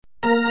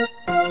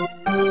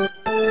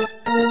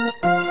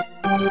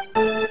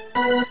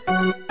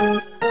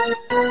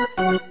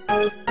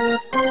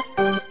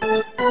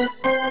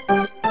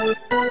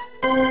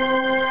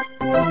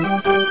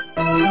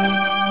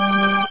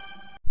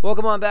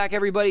on back,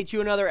 everybody, to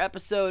another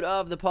episode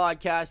of the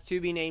podcast to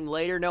be named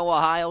later.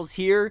 Noah Hiles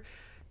here,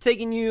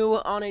 taking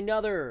you on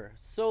another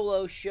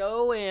solo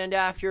show. And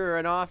after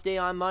an off day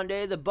on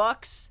Monday, the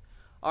Bucks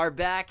are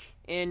back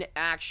in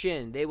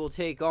action. They will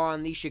take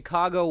on the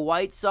Chicago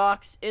White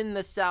Sox in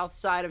the south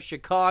side of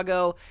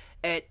Chicago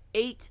at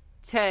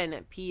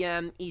 8:10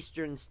 p.m.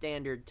 Eastern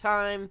Standard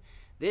Time.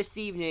 This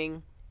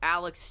evening,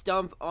 Alex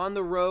Stumpf on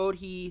the road.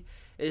 He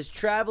is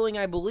traveling,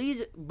 I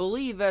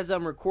believe as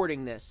I'm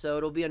recording this. So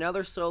it'll be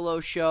another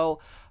solo show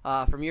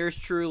from yours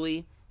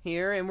truly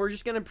here. And we're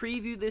just going to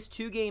preview this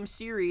two-game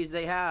series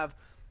they have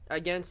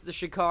against the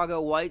Chicago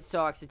White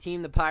Sox, a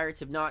team the Pirates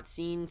have not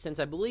seen since,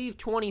 I believe,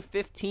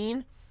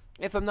 2015,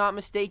 if I'm not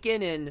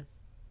mistaken. And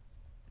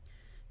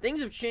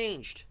things have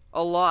changed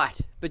a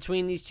lot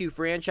between these two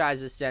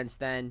franchises since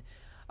then.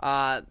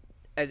 At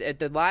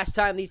the last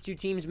time these two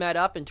teams met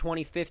up in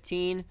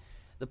 2015,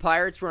 the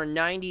Pirates were a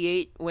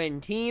 98-win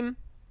team.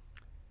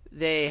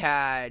 They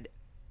had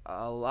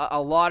a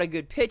lot of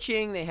good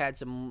pitching. They had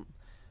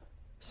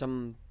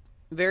some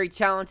very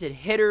talented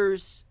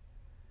hitters.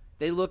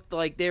 They looked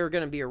like they were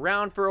going to be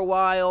around for a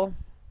while.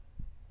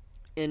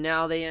 And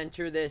now they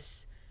enter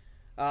this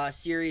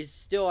series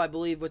still, I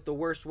believe, with the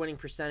worst winning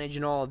percentage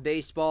in all of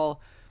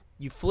baseball.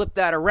 You flip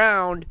that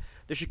around,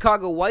 the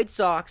Chicago White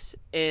Sox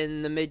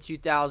in the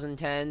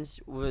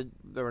mid-2010s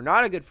were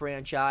not a good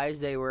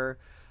franchise. They were,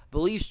 I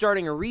believe,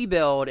 starting a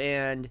rebuild,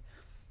 and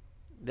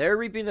they're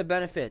reaping the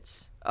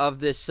benefits of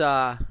this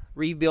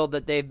rebuild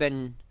that they've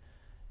been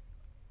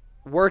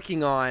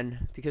working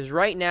on. Because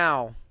right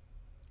now,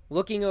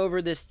 looking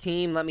over this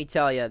team, let me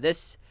tell you,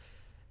 this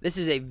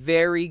is a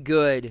very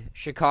good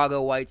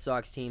Chicago White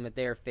Sox team that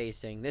they are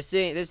facing. This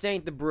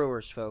ain't the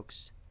Brewers,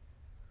 folks.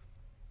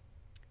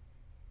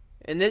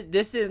 And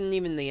this isn't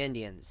even the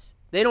Indians.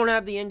 They don't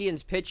have the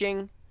Indians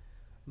pitching,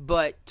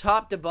 but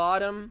top to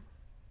bottom,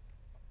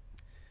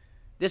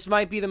 this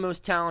might be the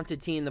most talented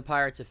team the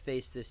Pirates have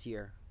faced this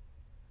year.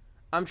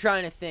 I'm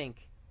trying to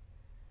think.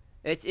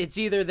 It's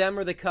either them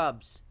or the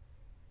Cubs.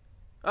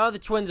 Oh, the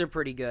Twins are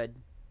pretty good.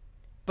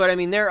 But, I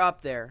mean, they're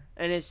up there.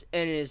 And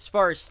as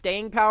far as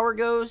staying power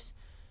goes,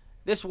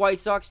 this White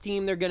Sox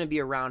team, they're going to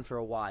be around for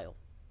a while.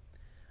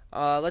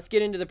 Let's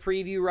get into the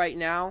preview right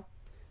now.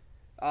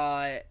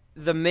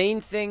 The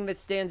main thing that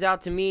stands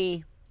out to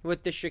me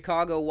with the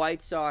Chicago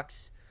White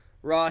Sox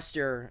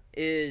roster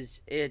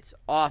is its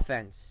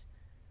offense.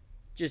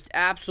 Just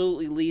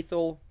absolutely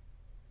lethal.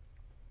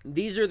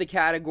 These are the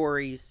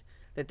categories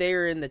that they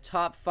are in the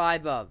top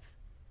 5 of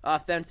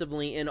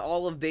offensively in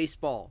all of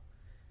baseball.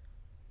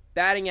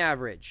 Batting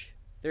average,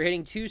 they're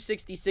hitting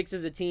 .266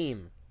 as a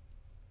team.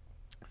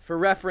 For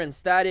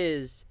reference, that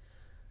is,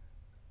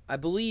 I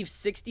believe,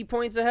 60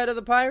 points ahead of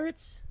the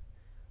Pirates.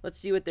 Let's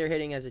see what they're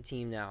hitting as a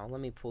team now. Let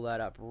me pull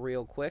that up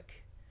real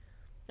quick.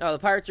 Oh, the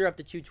Pirates are up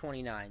to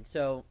 .229,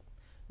 so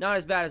not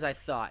as bad as I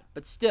thought,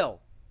 but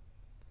still.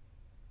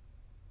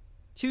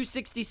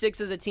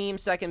 .266 as a team,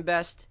 second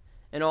best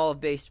in all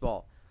of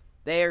baseball.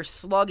 They are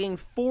slugging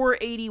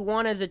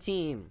 .481 as a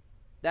team.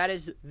 That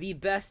is the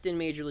best in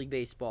Major League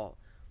Baseball.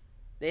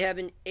 They have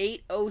an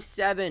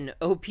 .807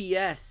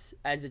 OPS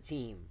as a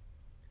team.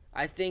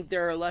 I think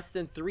there are less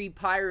than 3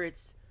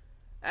 Pirates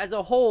as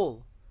a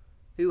whole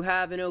who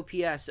have an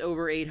OPS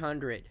over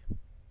 800.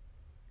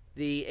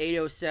 The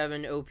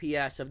 .807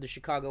 OPS of the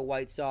Chicago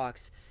White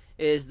Sox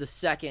is the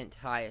second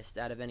highest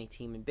out of any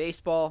team in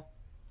baseball.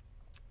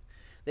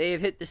 They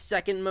have hit the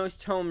second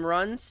most home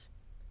runs,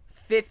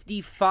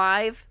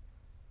 55.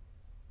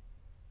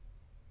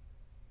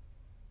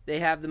 They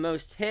have the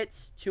most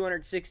hits,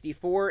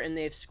 264, and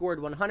they've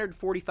scored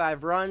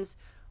 145 runs,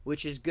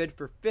 which is good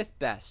for 5th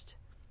best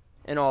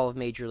in all of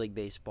Major League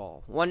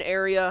Baseball. One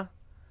area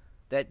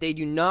that they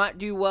do not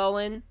do well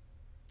in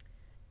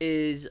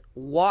is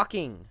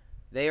walking.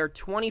 They are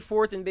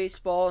 24th in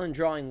baseball in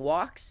drawing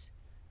walks.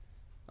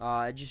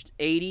 Just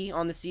 80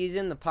 on the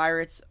season. The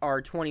Pirates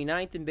are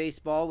 29th in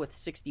baseball with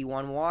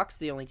 61 walks.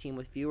 The only team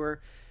with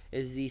fewer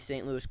is the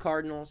St. Louis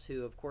Cardinals,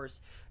 who, of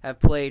course, have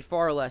played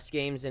far less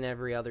games than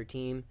every other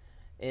team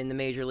in the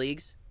major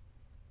leagues.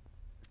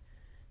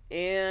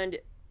 And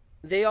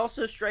they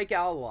also strike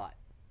out a lot,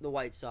 the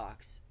White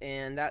Sox.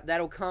 And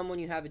that'll come when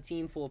you have a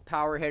team full of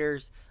power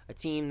hitters, a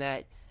team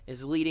that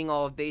is leading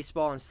all of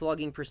baseball in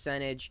slugging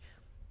percentage.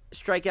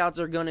 Strikeouts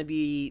are going to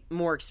be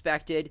more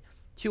expected.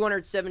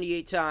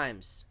 278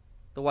 times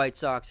the White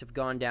Sox have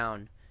gone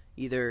down,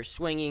 either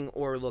swinging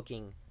or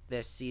looking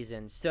this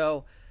season.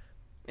 So,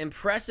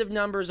 impressive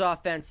numbers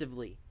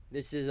offensively.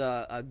 This is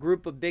a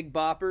group of big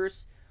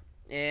boppers,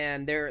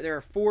 and there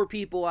are 4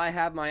 people I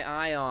have my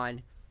eye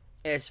on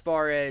as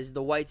far as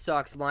the White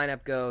Sox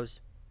lineup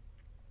goes.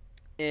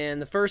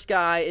 And the first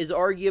guy is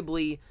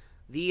arguably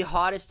the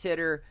hottest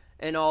hitter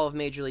in all of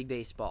Major League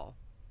Baseball.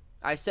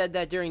 I said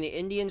that during the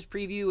Indians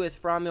preview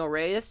with Franmil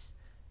Reyes,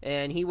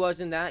 and he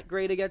wasn't that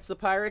great against the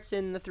Pirates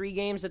in the 3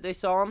 games that they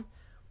saw him.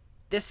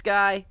 This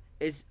guy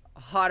is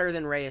hotter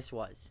than Reyes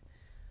was.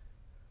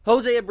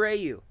 Jose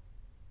Abreu.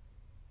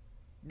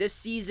 This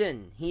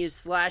season, he is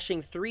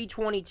slashing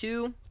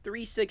 .322,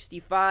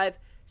 .365,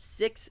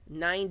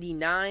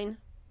 .699.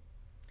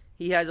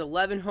 He has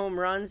 11 home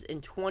runs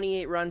and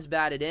 28 runs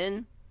batted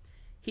in.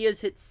 He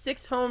has hit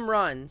 6 home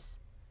runs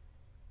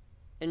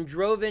and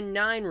drove in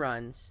 9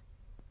 runs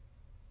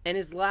in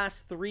his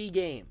last 3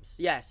 games.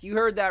 Yes, you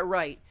heard that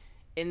right.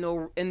 In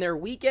their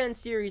weekend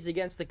series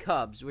against the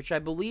Cubs, which I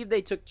believe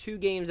they took 2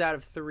 games out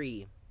of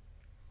 3,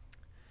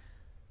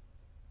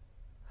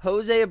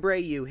 Jose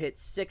Abreu hit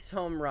 6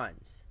 home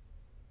runs.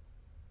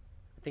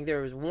 I think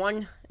there was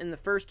 1 in the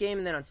first game,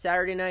 and then on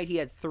Saturday night he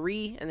had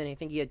 3, and then I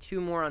think he had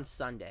 2 more on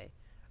Sunday.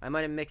 I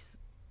might have mixed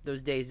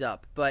those days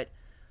up, but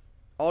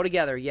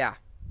altogether, yeah.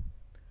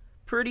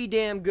 Pretty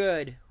damn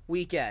good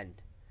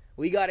weekend.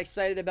 We got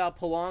excited about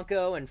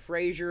Polanco and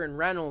Frazier and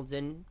Reynolds,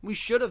 and we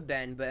should have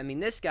been, but I mean,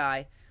 this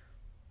guy,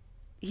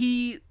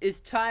 he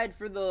is tied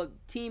for the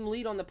team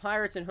lead on the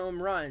Pirates in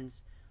home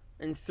runs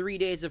in 3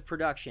 days of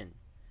production.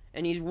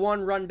 And he's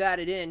 1 run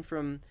batted in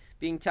from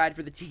being tied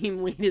for the team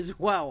lead as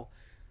well.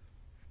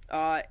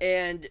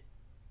 And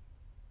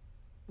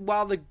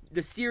while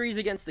the series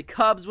against the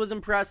Cubs was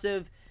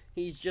impressive,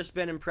 he's just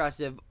been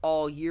impressive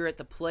all year at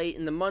the plate.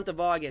 In the month of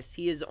August,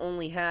 he has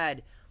only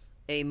had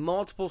a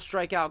multiple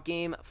strikeout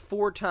game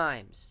 4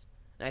 times.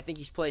 And I think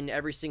he's played in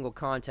every single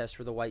contest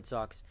for the White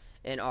Sox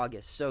in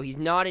August. So he's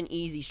not an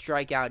easy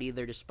strikeout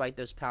either, despite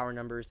those power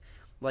numbers.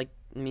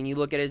 You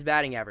look at his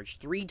batting average,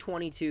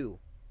 322.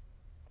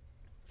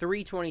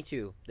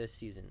 322 this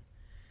season.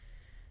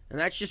 And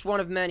that's just one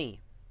of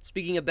many.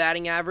 Speaking of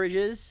batting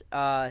averages,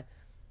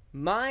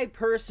 my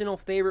personal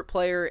favorite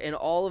player in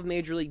all of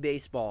Major League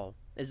Baseball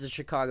is the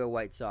Chicago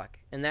White Sox,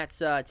 and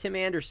that's Tim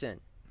Anderson.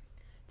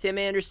 Tim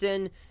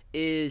Anderson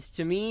is,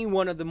 to me,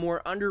 one of the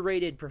more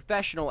underrated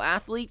professional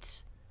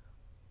athletes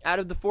out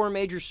of the 4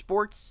 major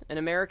sports in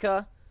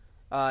America.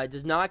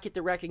 Does not get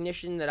the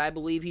recognition that I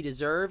believe he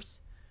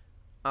deserves.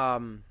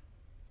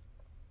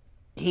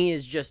 He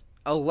is just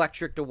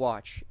electric to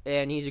watch,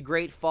 and he's a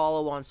great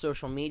follow on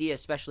social media,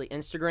 especially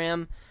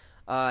Instagram.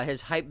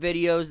 His hype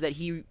videos that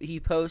he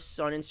posts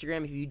on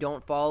Instagram, if you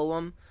don't follow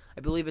him,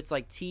 I believe it's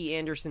like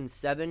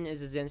TAnderson7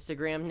 is his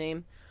Instagram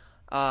name.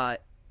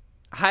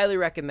 Highly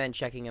recommend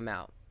checking him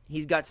out.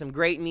 He's got some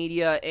great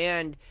media,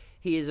 and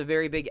he is a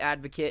very big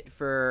advocate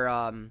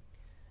for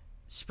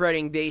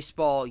spreading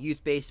baseball,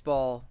 youth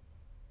baseball,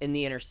 in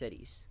the inner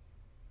cities.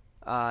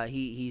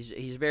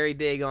 He's very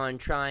big on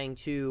trying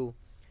to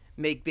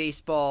make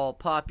baseball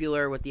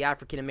popular with the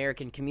African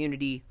American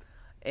community,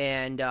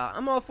 and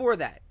I'm all for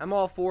that. I'm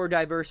all for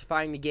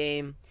diversifying the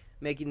game,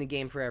 making the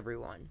game for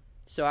everyone.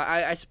 So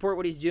I support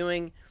what he's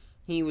doing.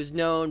 He was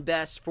known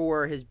best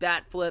for his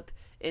bat flip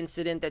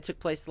incident that took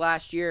place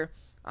last year.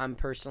 I'm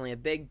personally a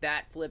big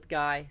bat flip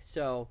guy,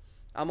 so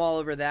I'm all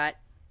over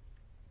that.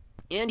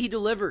 And he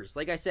delivers.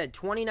 Like I said,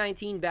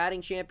 2019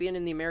 batting champion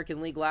in the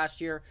American League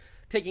last year,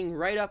 picking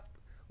right up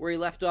where he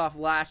left off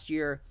last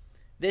year.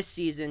 This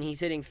season, he's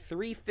hitting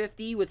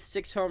 .350 with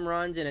 6 home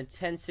runs and a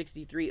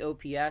 .1063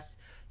 OPS.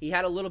 He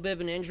had a little bit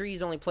of an injury.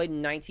 He's only played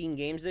in 19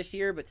 games this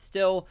year, but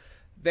still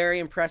very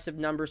impressive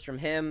numbers from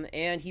him.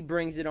 And he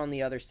brings it on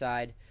the other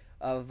side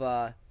of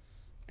the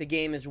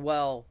game as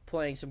well,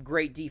 playing some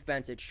great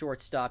defense at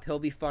shortstop. He'll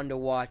be fun to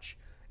watch.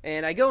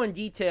 And I go in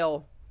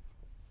detail,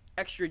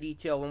 extra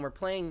detail, when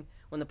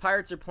the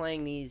Pirates are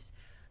playing these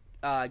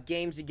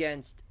games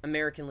against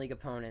American League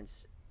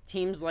opponents.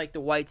 Teams like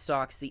the White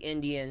Sox, the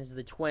Indians,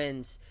 the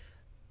Twins,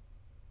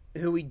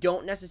 who we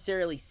don't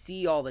necessarily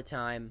see all the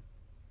time.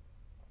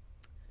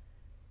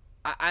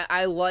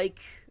 I like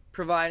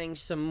providing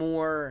some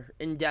more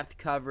in-depth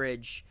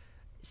coverage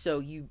so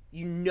you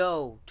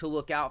know to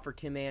look out for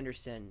Tim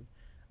Anderson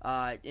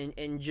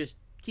and just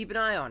keep an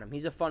eye on him.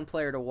 He's a fun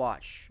player to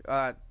watch.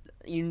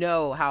 You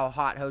know how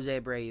hot Jose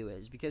Abreu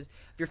is, because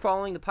if you're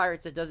following the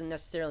Pirates, that doesn't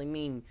necessarily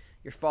mean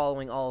you're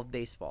following all of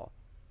baseball.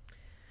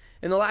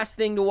 And the last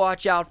thing to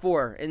watch out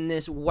for in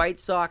this White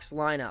Sox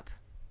lineup,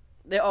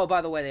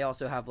 by the way, they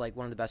also have one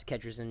of the best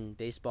catchers in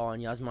baseball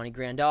in Yasmani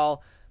Grandal.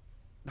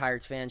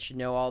 Pirates fans should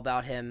know all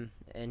about him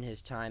and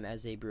his time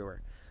as a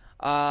Brewer.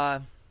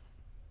 But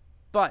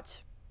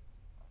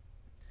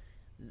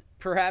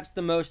perhaps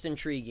the most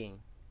intriguing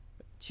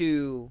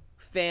to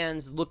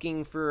fans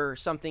looking for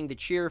something to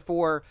cheer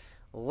for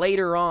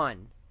later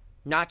on,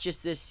 not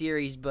just this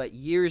series, but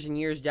years and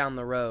years down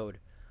the road,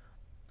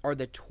 are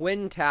the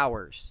Twin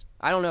Towers.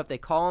 I don't know if they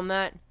call them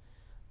that,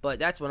 but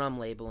that's what I'm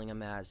labeling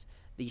them as.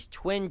 These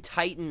Twin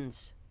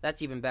Titans,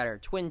 that's even better,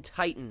 Twin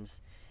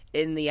Titans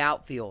in the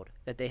outfield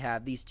that they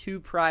have. These 2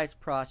 prized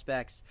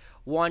prospects,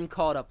 one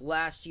called up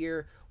last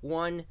year,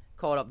 one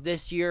called up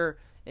this year,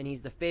 and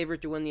he's the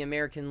favorite to win the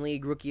American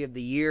League Rookie of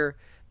the Year.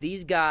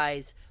 These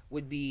guys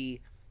would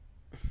be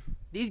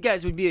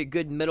a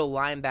good middle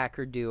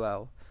linebacker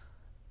duo.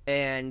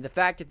 And the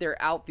fact that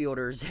they're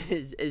outfielders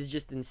is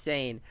just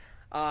insane.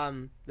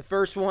 The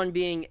first one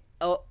being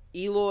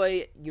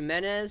Eloy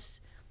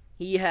Jimenez.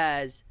 He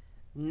has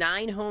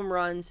 9 home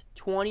runs,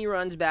 20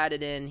 runs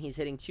batted in. He's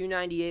hitting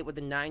 .298 with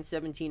a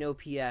 .917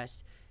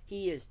 OPS.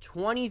 He is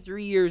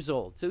 23 years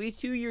old, so he's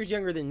 2 years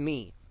younger than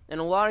me. And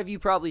a lot of you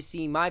probably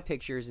see my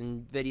pictures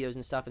and videos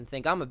and stuff and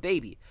think I'm a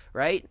baby,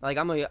 right? Like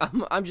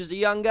I'm just a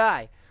young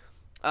guy.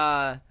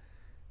 No,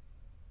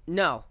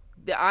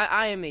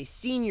 I am a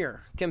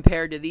senior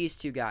compared to these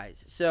two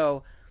guys.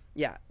 So,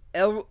 yeah,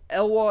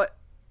 Eloy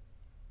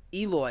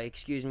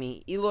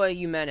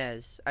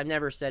Jimenez. I've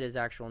never said his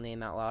actual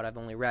name out loud. I've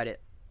only read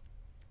it.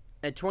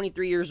 At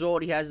 23 years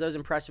old, he has those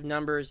impressive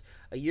numbers,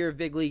 a year of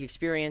big league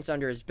experience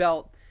under his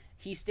belt.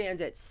 He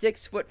stands at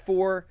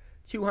 6'4",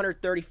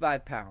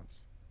 235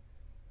 pounds.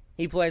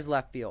 He plays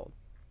left field.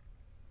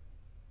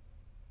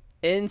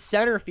 In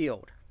center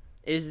field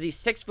is the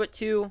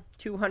 6'2",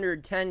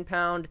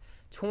 210-pound,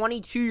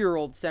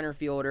 22-year-old center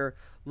fielder,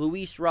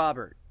 Luis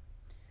Robert.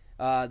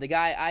 The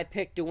guy I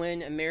picked to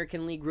win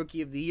American League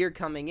Rookie of the Year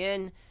coming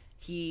in.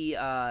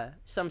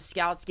 Some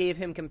scouts gave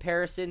him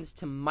comparisons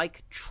to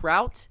Mike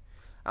Trout.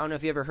 I don't know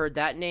if you ever heard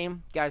that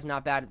name. Guy's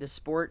not bad at this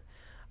sport.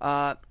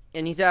 And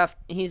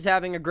he's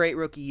having a great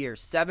rookie year.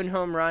 7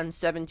 home runs,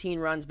 17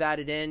 runs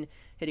batted in,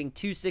 hitting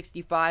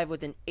 .265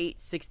 with an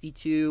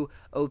 .862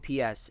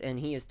 OPS, and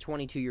he is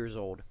 22 years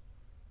old.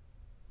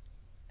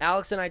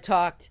 Alex and I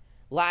talked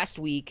last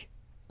week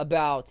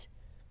about,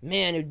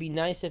 man, it would be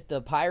nice if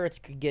the Pirates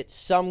could get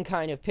some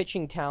kind of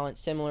pitching talent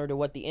similar to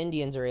what the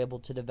Indians are able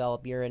to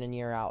develop year in and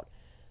year out.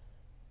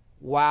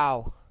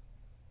 Wow.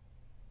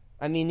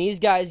 I mean, these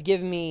guys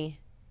give me...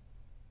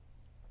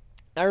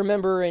 I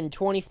remember in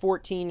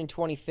 2014 and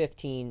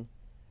 2015,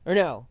 or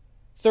no,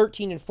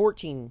 13 and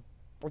 14,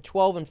 or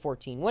 12 and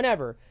 14,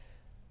 whenever.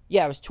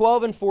 Yeah, it was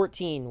 12 and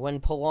 14 when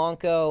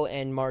Polanco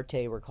and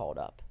Marte were called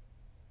up.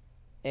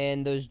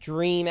 And those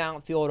dream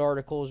outfield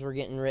articles were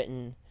getting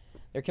written.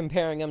 They're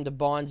comparing them to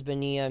Bonds,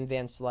 Bonilla, and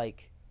Van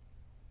Slyke.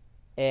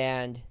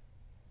 And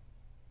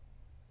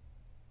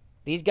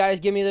these guys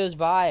give me those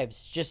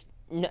vibes.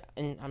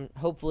 And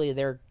hopefully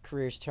their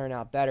careers turn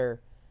out better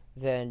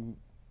than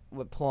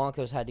what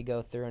Polanco's had to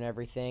go through and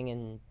everything,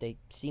 and they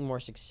see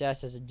more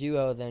success as a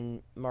duo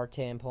than Marte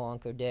and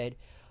Polanco did.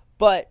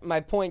 But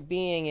my point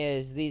being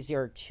is these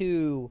are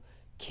two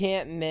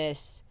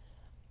can't-miss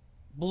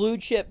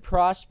blue-chip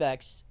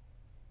prospects.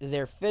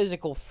 They're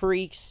physical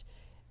freaks,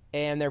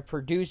 and they're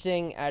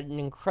producing at an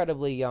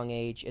incredibly young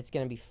age. It's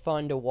going to be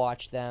fun to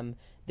watch them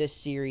this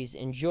series,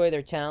 enjoy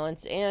their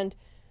talents, and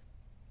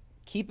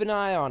keep an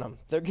eye on them.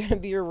 They're going to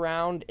be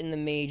around in the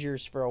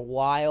majors for a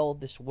while.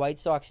 This White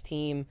Sox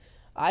team,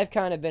 I've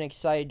kind of been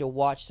excited to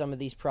watch some of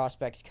these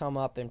prospects come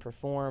up and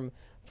perform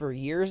for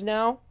years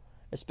now,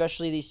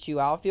 especially these two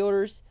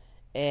outfielders.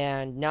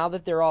 And now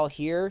that they're all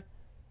here,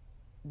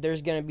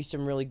 there's going to be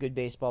some really good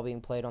baseball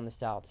being played on the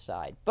South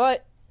side.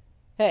 But,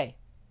 hey,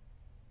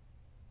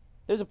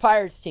 there's a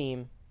Pirates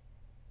team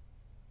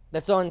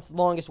that's on its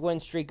longest win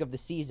streak of the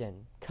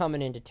season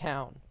coming into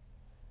town.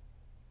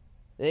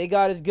 They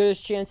got as good a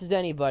chance as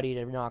anybody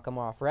to knock them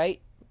off,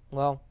 right?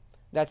 Well,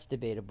 that's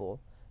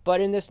debatable. But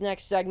in this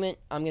next segment,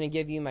 I'm going to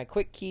give you my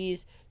quick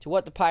keys to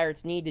what the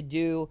Pirates need to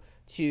do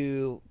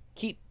to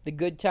keep the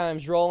good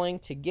times rolling,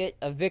 to get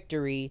a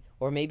victory,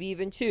 or maybe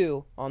even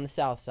two, on the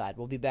South side.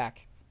 We'll be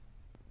back.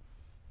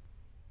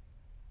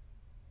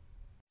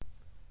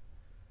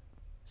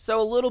 So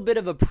a little bit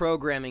of a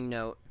programming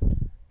note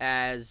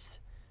as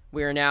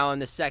we are now in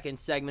the second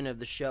segment of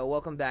the show.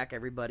 Welcome back,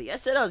 everybody. I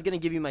said I was going to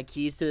give you my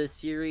keys to this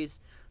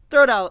series.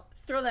 Throw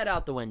that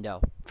out the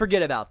window.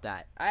 Forget about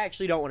that. I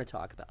actually don't want to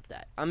talk about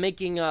that. I'm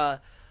making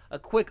a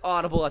quick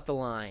audible at the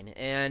line,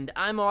 and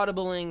I'm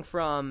audibling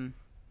from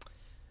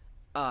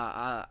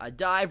a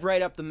dive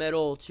right up the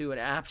middle to an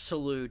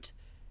absolute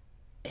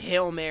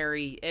Hail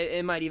Mary.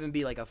 It might even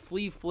be like a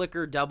flea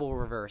flicker double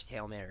reverse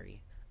Hail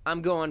Mary.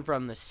 I'm going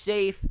from the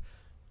safe,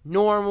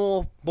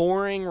 normal,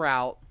 boring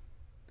route,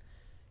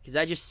 because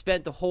I just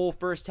spent the whole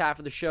first half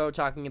of the show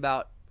talking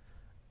about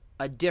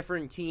a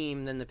different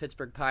team than the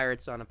Pittsburgh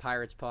Pirates on a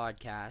Pirates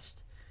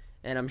podcast.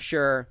 And I'm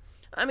sure,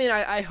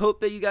 I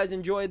hope that you guys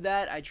enjoyed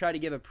that. I try to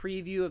give a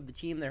preview of the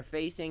team they're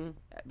facing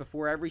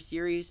before every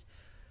series.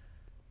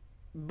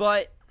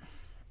 But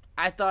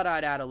I thought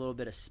I'd add a little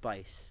bit of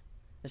spice,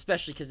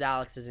 especially because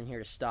Alex isn't here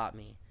to stop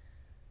me.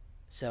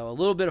 So a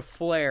little bit of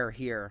flair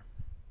here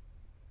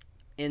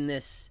in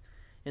this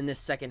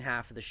second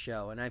half of the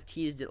show, and I've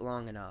teased it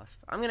long enough.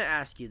 I'm going to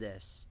ask you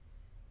this.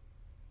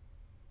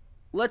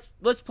 Let's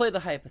play the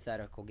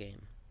hypothetical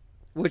game,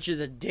 which is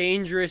a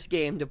dangerous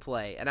game to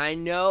play. And I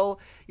know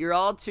you're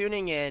all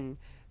tuning in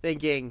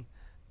thinking,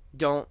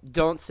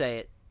 don't say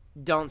it.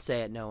 Don't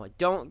say it, Noah.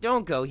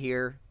 Don't go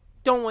here.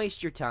 Don't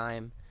waste your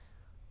time.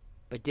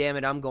 But damn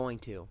it, I'm going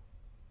to.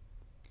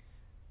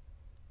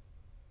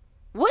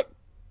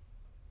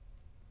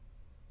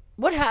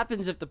 What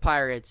happens if the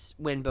Pirates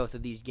win both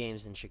of these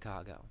games in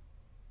Chicago?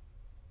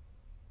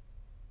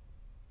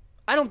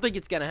 I don't think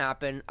it's going to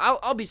happen.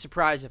 I'll be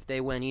surprised if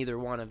they win either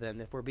one of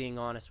them, if we're being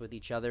honest with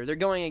each other. They're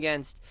going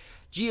against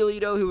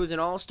Giolito, who was an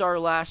all-star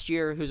last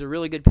year, who's a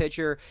really good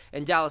pitcher,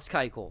 and Dallas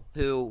Keuchel,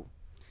 who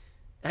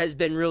has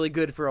been really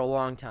good for a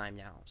long time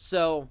now.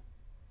 So,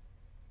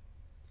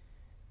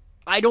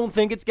 I don't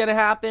think it's going to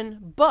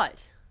happen,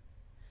 but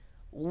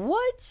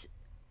what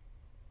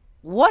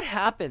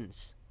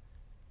happens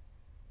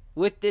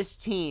with this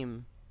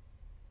team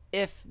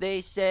if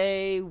they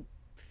say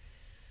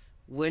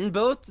win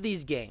both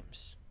these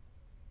games.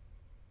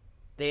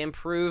 They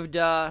improved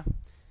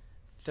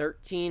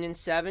 13 and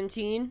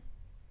 17.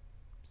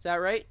 Is that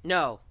right?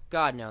 No.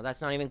 God, no.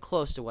 That's not even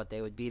close to what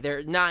they would be.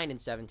 They're 9 and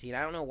 17.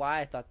 I don't know why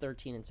I thought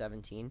 13 and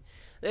 17.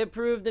 They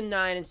improved to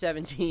 9 and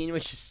 17,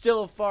 which is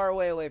still a far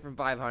way away from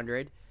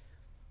 500.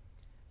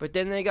 But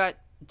then they got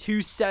 2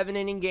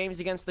 7-inning games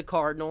against the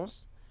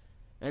Cardinals.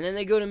 And then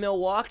they go to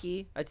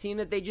Milwaukee, a team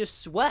that they just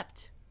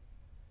swept.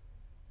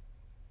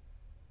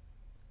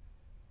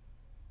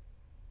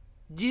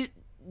 Do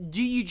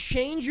you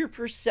change your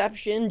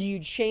perception? Do you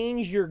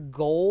change your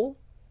goal?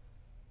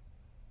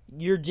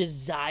 Your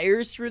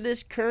desires for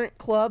this current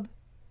club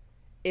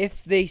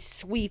if they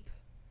sweep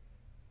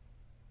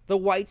the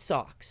White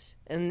Sox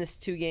in this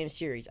 2-game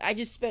series? I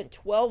just spent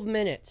 12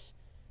 minutes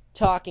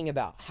talking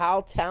about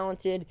how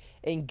talented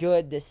and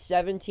good this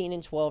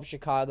 17-12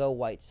 Chicago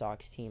White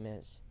Sox team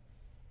is.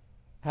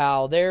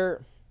 How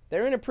they're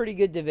in a pretty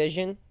good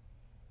division.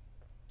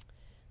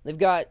 They've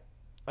got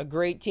a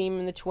great team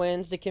in the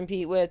Twins to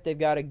compete with. They've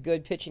got a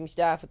good pitching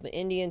staff with the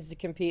Indians to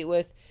compete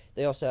with.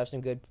 They also have some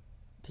good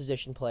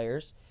position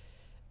players.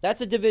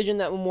 That's a division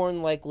that will more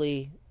than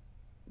likely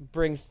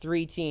bring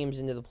 3 teams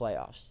into the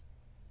playoffs,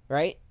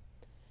 right?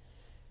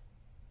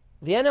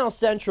 The NL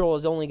Central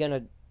is only going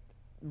to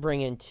bring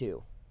in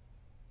 2.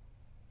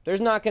 There's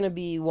not going to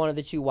be one of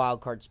the 2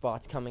 wildcard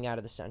spots coming out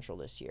of the Central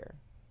this year.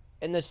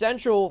 And the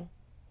Central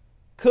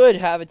could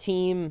have a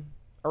team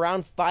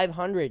around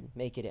 500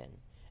 make it in.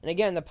 And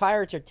again, the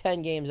Pirates are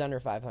 10 games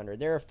under 500.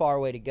 They're a far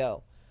way to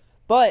go.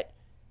 But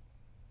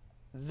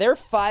they're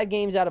 5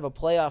 games out of a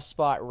playoff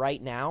spot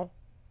right now.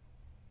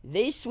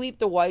 They sweep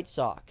the White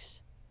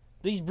Sox.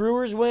 These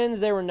Brewers wins,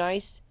 they were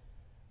nice.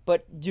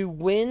 But do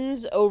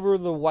wins over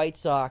the White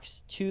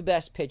Sox, 2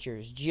 best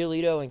pitchers,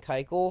 Giolito and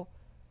Keuchel,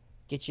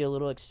 get you a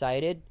little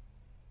excited?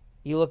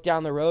 You look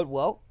down the road,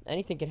 well,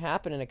 anything can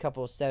happen in a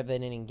couple of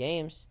 7-inning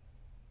games.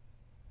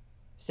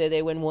 Say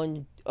they win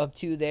 1 of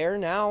 2 there.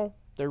 Now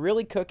they're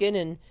really cooking,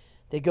 and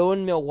they go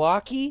in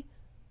Milwaukee,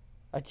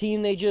 a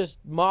team they just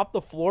mop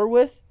the floor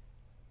with.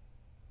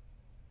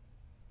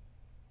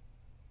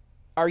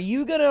 Are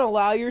you going to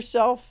allow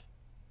yourself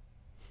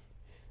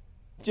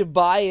to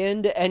buy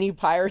into any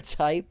Pirates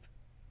hype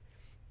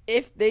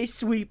if they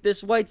sweep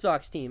this White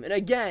Sox team? And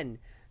again,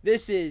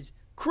 this is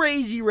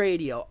crazy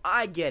radio.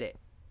 I get it.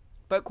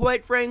 But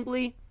quite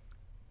frankly,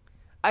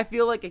 I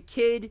feel like a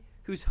kid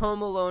who's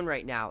home alone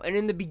right now. And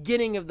in the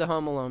beginning of the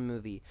Home Alone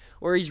movie,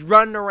 where he's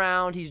running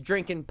around, he's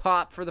drinking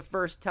pop for the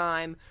first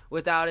time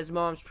without his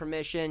mom's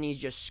permission, he's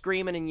just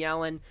screaming and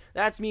yelling.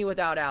 That's me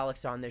without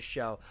Alex on this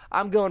show.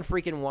 I'm going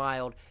freaking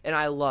wild, and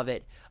I love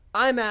it.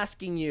 I'm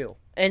asking you,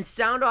 and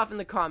sound off in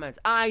the comments.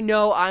 I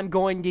know I'm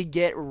going to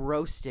get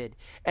roasted,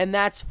 and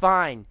that's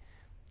fine.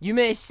 You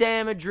may say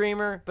I'm a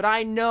dreamer, but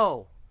I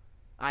know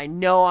I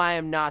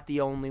am not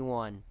the only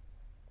one.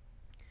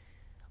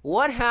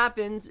 What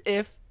happens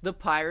if the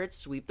Pirates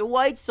sweep the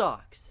White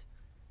Sox?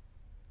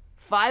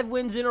 5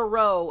 wins in a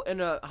row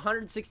in a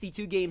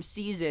 162-game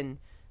season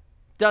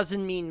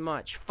doesn't mean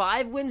much.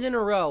 5 wins in a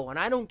row, and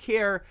I don't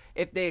care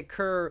if they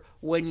occur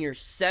when you're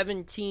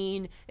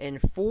 17-4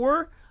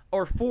 or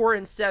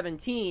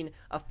 4-17.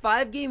 A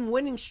 5-game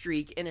winning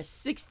streak in a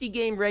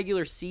 60-game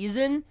regular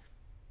season,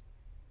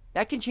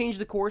 that can change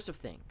the course of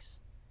things.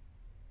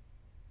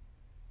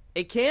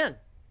 It can.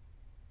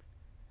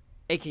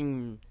 It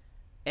can...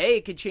 A,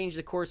 it could change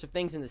the course of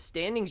things in the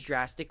standings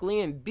drastically,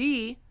 and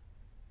B,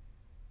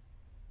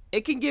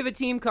 it can give a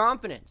team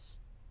confidence.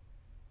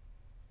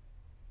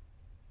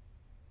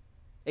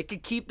 It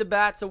could keep the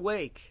bats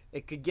awake.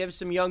 It could give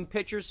some young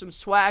pitchers some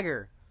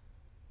swagger.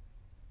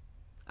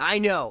 I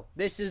know,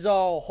 this is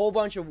all a whole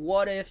bunch of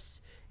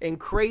what-ifs and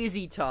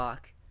crazy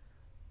talk,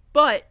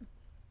 but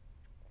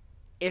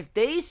if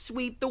they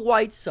sweep the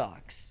White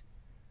Sox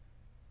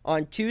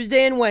on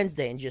Tuesday and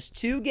Wednesday in just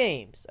 2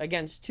 games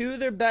against 2 of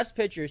their best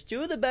pitchers,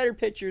 2 of the better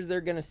pitchers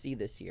they're going to see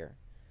this year.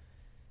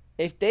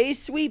 If they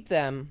sweep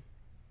them,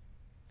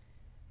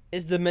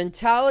 is the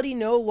mentality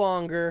no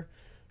longer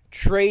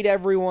trade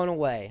everyone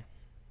away?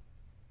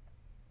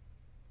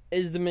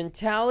 Is the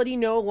mentality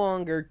no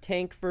longer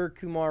tank for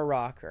Kumar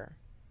Rocker?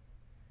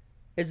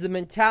 Is the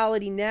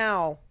mentality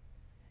now,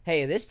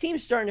 hey, this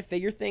team's starting to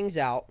figure things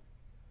out.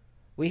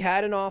 We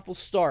had an awful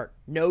start,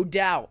 no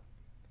doubt.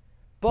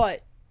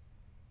 But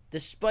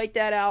despite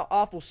that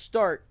awful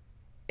start,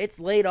 it's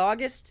late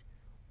August.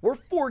 We're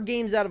 4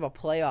 games out of a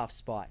playoff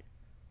spot.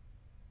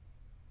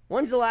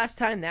 When's the last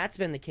time that's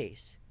been the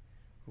case?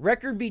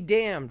 Record be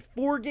damned.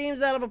 4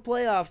 games out of a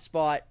playoff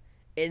spot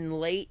in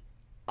late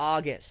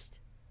August.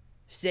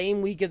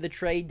 Same week of the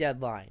trade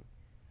deadline.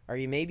 Are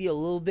you maybe a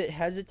little bit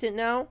hesitant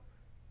now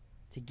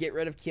to get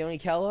rid of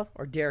Keone Kela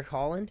or Derek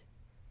Holland?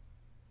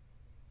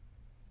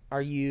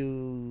 Are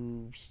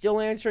you still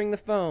answering the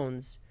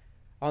phones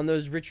on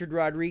those Richard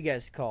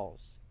Rodriguez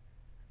calls?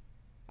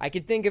 I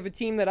could think of a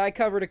team that I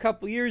covered a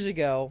couple years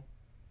ago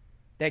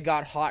that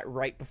got hot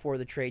right before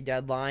the trade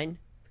deadline.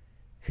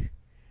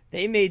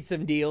 They made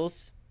some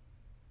deals.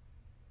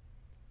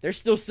 They're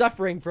still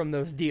suffering from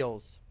those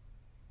deals.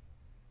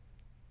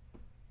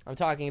 I'm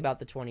talking about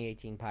the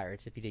 2018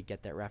 Pirates, if you did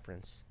get that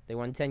reference. They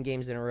won 10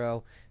 games in a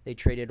row. They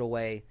traded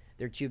away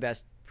their two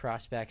best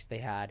prospects they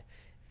had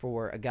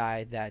for a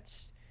guy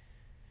that's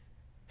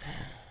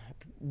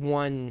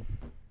won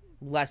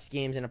less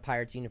games in a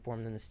Pirates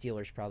uniform than the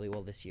Steelers probably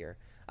will this year.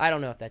 I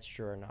don't know if that's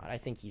true or not. I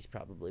think he's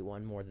probably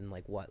won more than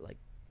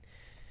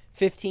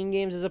 15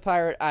 games as a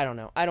Pirate? I don't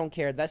know. I don't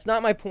care. That's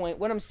not my point.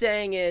 What I'm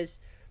saying is,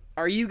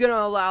 are you going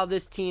to allow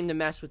this team to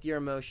mess with your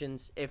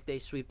emotions if they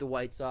sweep the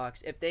White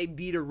Sox? If they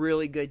beat a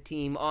really good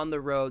team on the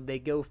road, they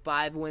go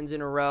 5 wins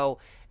in a row,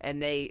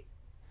 and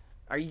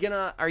are you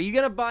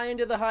gonna buy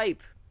into the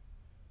hype?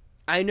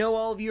 I know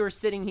all of you are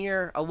sitting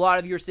here, a lot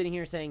of you are sitting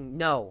here saying,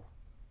 no,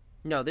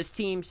 this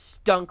team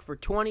stunk for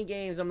 20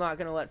 games. I'm not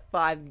going to let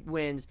 5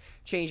 wins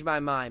change my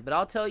mind. But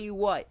I'll tell you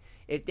what,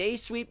 if they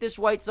sweep this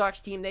White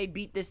Sox team, they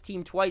beat this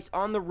team twice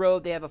on the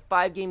road, they have a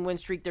 5-game win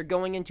streak, they're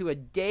going into a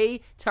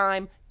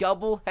daytime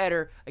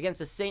doubleheader against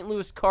the St.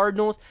 Louis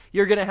Cardinals,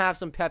 you're going to have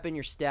some pep in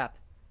your step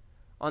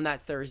on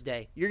that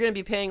Thursday. You're going to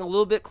be paying a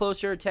little bit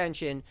closer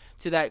attention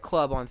to that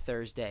club on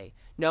Thursday,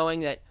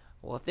 knowing that,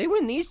 well, if they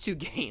win these 2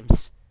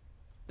 games,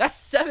 that's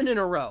 7 in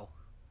a row.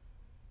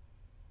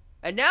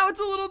 And now it's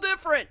a little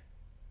different.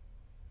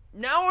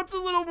 Now it's a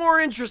little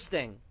more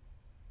interesting.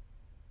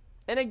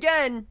 And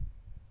again,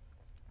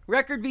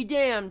 record be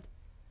damned,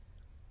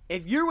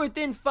 if you're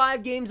within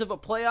 5 games of a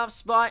playoff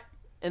spot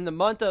in the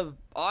month of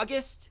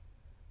August,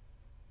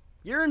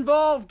 you're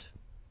involved.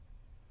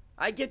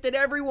 I get that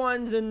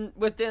everyone's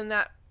within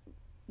that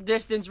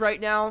distance right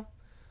now,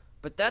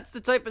 but that's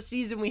the type of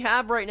season we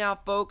have right now,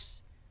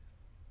 folks.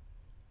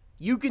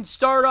 You can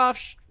start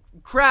off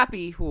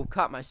crappy. Ooh,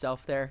 caught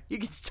myself there. You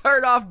can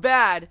start off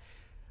bad,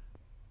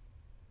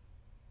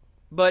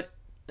 but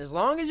as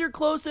long as you're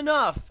close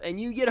enough and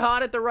you get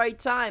hot at the right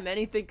time,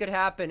 anything could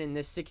happen in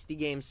this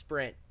 60-game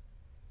sprint.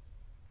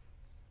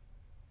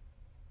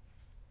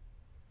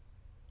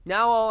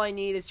 Now all I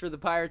need is for the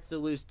Pirates to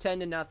lose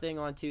 10-0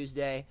 on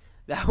Tuesday.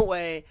 That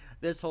way,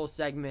 this whole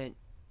segment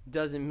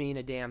doesn't mean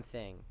a damn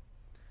thing.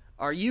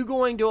 Are you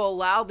going to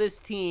allow this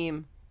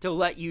team to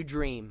let you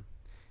dream?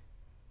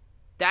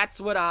 That's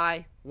what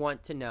I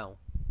want to know.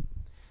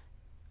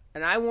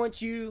 And I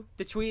want you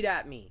to tweet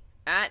at me,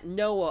 at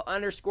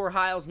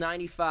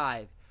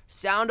Noah_Hiles95.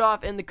 Sound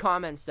off in the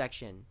comments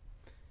section.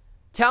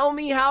 Tell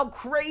me how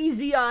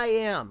crazy I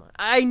am.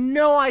 I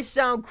know I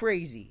sound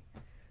crazy.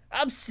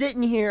 I'm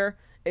sitting here.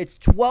 It's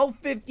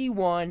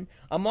 12:51.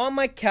 I'm on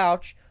my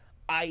couch.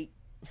 I'm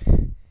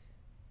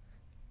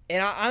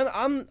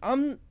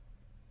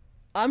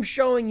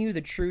showing you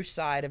the true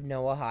side of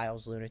Noah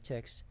Hiles,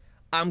 lunatics.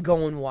 I'm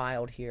going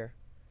wild here.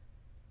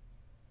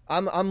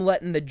 I'm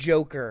letting the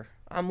Joker.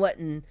 I'm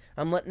letting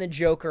the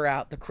Joker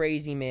out, the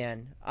crazy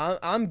man.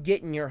 I'm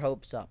getting your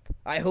hopes up.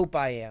 I hope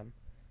I am.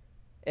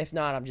 If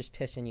not, I'm just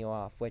pissing you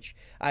off, which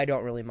I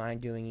don't really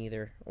mind doing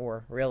either,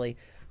 or really.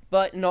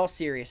 But in all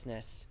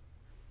seriousness,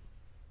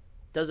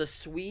 does a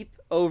sweep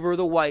over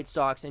the White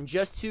Sox in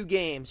just 2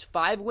 games,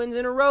 5 wins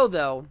in a row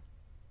though,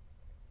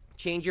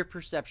 change your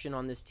perception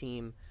on this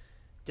team?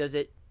 Does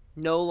it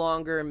no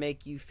longer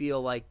make you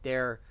feel like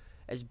they're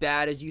as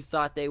bad as you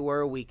thought they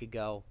were a week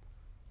ago?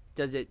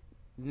 Does it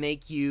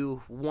make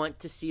you want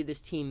to see this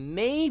team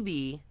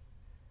maybe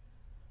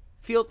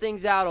feel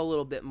things out a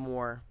little bit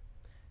more?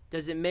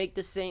 Does it make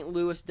the St.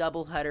 Louis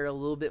doubleheader a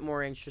little bit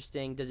more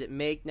interesting? Does it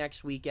make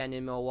next weekend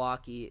in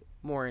Milwaukee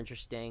more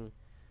interesting?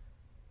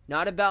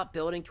 Not about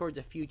building towards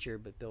a future,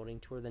 but building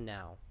toward the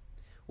now.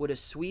 Would a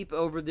sweep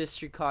over this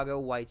Chicago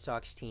White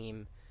Sox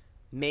team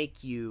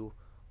make you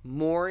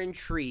more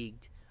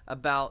intrigued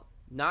about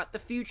not the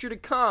future to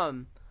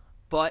come,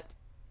 but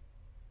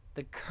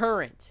the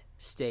current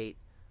state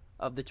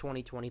of the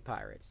 2020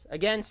 Pirates?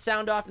 Again,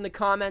 sound off in the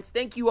comments.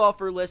 Thank you all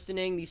for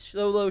listening. These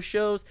solo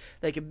shows,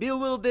 they can be a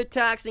little bit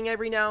taxing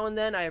every now and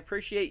then. I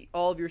appreciate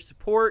all of your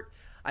support.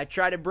 I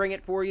try to bring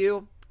it for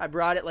you. I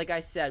brought it, like I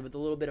said, with a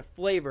little bit of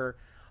flavor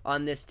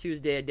on this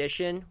Tuesday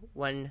edition.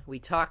 When we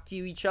talk to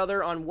each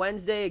other on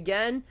Wednesday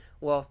again,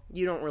 well,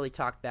 you don't really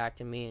talk back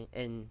to me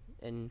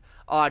in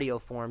audio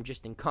form,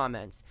 just in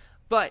comments.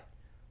 But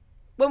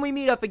when we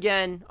meet up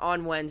again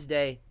on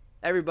Wednesday,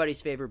 everybody's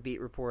favorite beat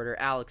reporter,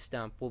 Alex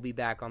Stump, will be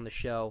back on the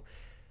show.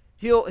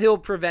 He'll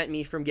prevent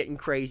me from getting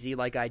crazy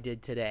like I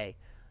did today.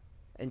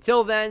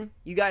 Until then,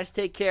 you guys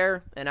take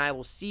care, and I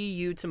will see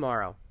you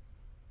tomorrow.